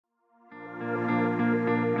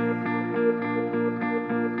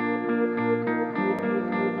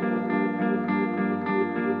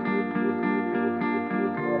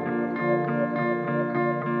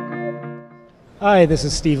Hi, this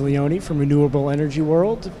is Steve Leone from Renewable Energy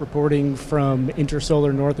World, reporting from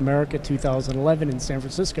Intersolar North America 2011 in San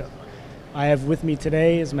Francisco. I have with me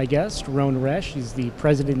today as my guest, Rhone Resch. He's the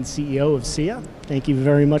president and CEO of SEIA. Thank you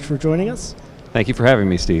very much for joining us. Thank you for having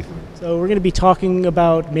me, Steve. So we're going to be talking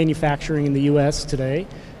about manufacturing in the U.S. today.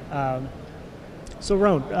 So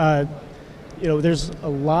Rhone, there's a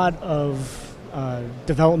lot of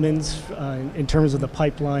developments in terms of the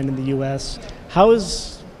pipeline in the U.S. How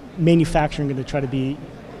is manufacturing going to try to be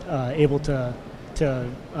able to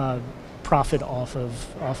profit off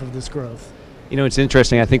of this growth? You know, it's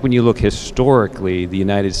interesting. I think when you look historically, the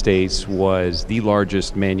United States was the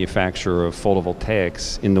largest manufacturer of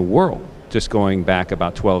photovoltaics in the world, just going back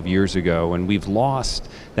about 12 years ago, and we've lost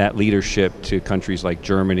that leadership to countries like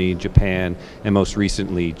Germany, Japan, and most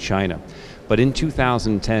recently China. But in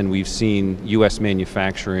 2010, we've seen U.S.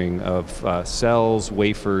 manufacturing of cells,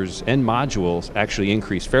 wafers, and modules actually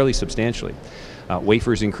increase fairly substantially.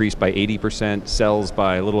 Wafers increased by 80%, cells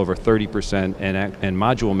by a little over 30%, and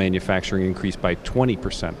module manufacturing increased by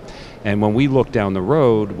 20%. And when we look down the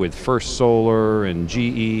road with First Solar and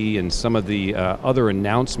GE and some of the other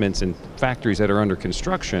announcements and factories that are under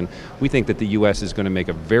construction, we think that the U.S. is going to make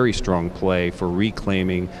a very strong play for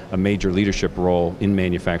reclaiming a major leadership role in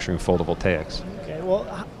manufacturing photovoltaics. Okay,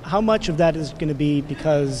 well, how much of that is going to be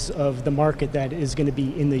because of the market that is going to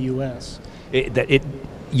be in the U.S.?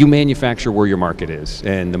 You manufacture where your market is,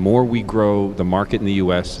 and the more we grow the market in the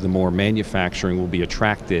U.S., the more manufacturing will be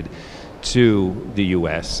attracted to the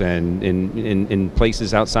U.S. and in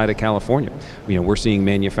places outside of California. You know, we're seeing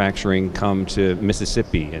manufacturing come to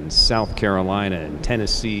Mississippi and South Carolina and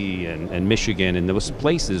Tennessee and Michigan and those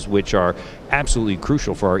places which are absolutely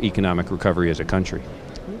crucial for our economic recovery as a country.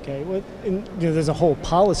 Okay, well, there's a whole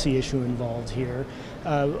policy issue involved here.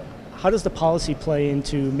 How does the policy play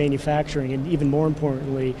into manufacturing, and even more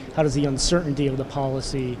importantly, how does the uncertainty of the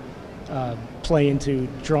policy play into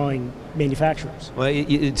drawing manufacturers? Well,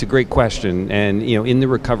 it's a great question, and in the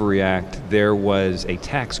Recovery Act, there was a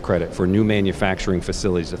tax credit for new manufacturing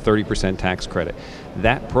facilities, a 30% tax credit.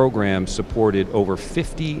 That program supported over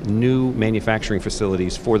 50 new manufacturing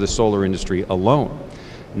facilities for the solar industry alone.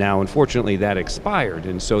 Now, unfortunately, that expired,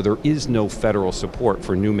 and so there is no federal support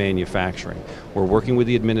for new manufacturing. We're working with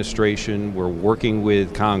the administration, we're working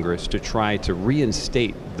with Congress to try to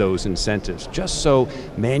reinstate those incentives, just so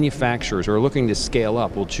manufacturers who are looking to scale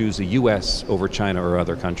up will choose the U.S. over China or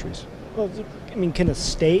other countries. Well, I mean, can a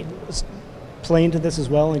state play into this as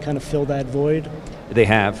well and kind of fill that void? They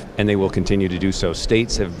have, and they will continue to do so.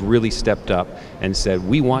 States have really stepped up and said,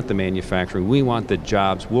 we want the manufacturing, we want the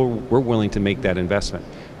jobs, we're willing to make that investment.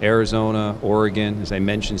 Arizona, Oregon, as I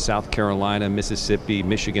mentioned, South Carolina, Mississippi,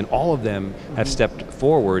 Michigan, all of them have stepped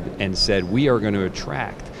forward and said, we are going to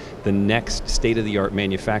attract the next state-of-the-art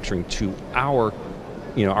manufacturing to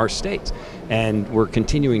our states. And we're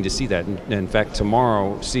continuing to see that. In fact,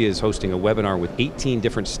 tomorrow, SEIA is hosting a webinar with 18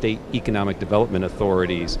 different state economic development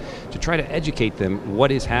authorities to try to educate them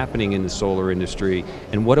what is happening in the solar industry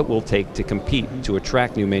and what it will take to compete to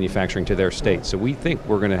attract new manufacturing to their states. So we think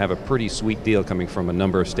we're going to have a pretty sweet deal coming from a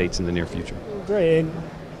number of states in the near future. Great. And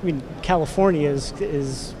I mean, California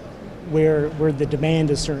is where the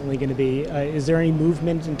demand is certainly going to be. Is there any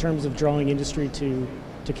movement in terms of drawing industry to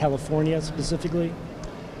California specifically?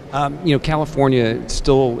 California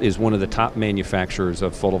still is one of the top manufacturers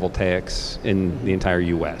of photovoltaics in the entire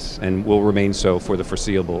U.S. and will remain so for the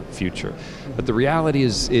foreseeable future. But the reality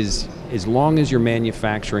is as long as you're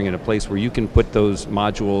manufacturing in a place where you can put those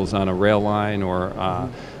modules on a rail line or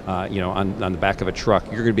on the back of a truck,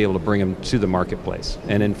 you're going to be able to bring them to the marketplace.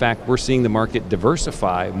 And in fact, we're seeing the market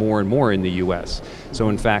diversify more and more in the U.S. So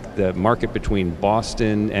in fact, the market between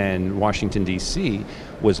Boston and Washington, D.C.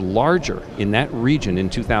 was larger in that region in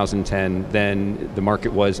 2010 than the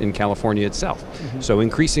market was in California itself. So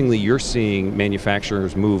increasingly, you're seeing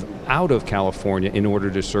manufacturers move out of California in order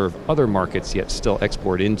to serve other markets, yet still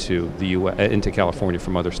export into the into California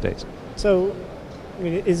from other states. So, I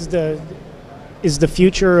mean, is the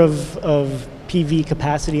future of PV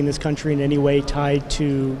capacity in this country in any way tied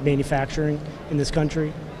to manufacturing in this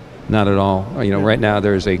country? Not at all. Right now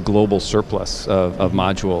there's a global surplus of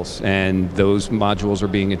modules, and those modules are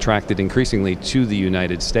being attracted increasingly to the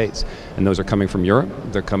United States. And those are coming from Europe,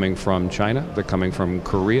 they're coming from China, they're coming from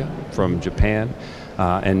Korea, from Japan,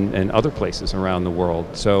 and other places around the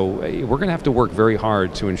world. So we're going to have to work very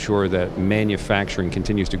hard to ensure that manufacturing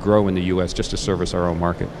continues to grow in the U.S. just to service our own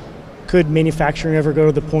market. Could manufacturing ever go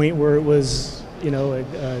to the point where it was,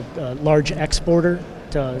 a large exporter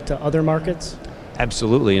to other markets?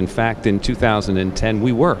 Absolutely. In fact, in 2010,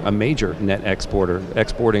 we were a major net exporter,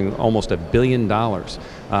 exporting almost $1 billion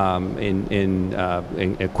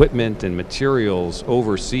in equipment and materials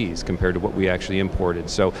overseas compared to what we actually imported.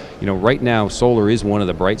 So, right now, solar is one of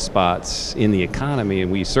the bright spots in the economy,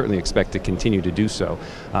 and we certainly expect to continue to do so.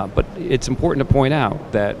 But it's important to point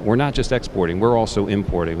out that we're not just exporting, we're also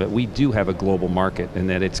importing, that we do have a global market, and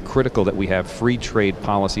that it's critical that we have free trade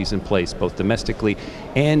policies in place, both domestically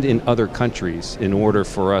and in other countries, in order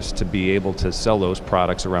for us to be able to sell those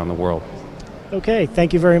products around the world. Okay,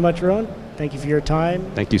 thank you very much, Rhone. Thank you for your time.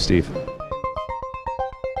 Thank you, Steve.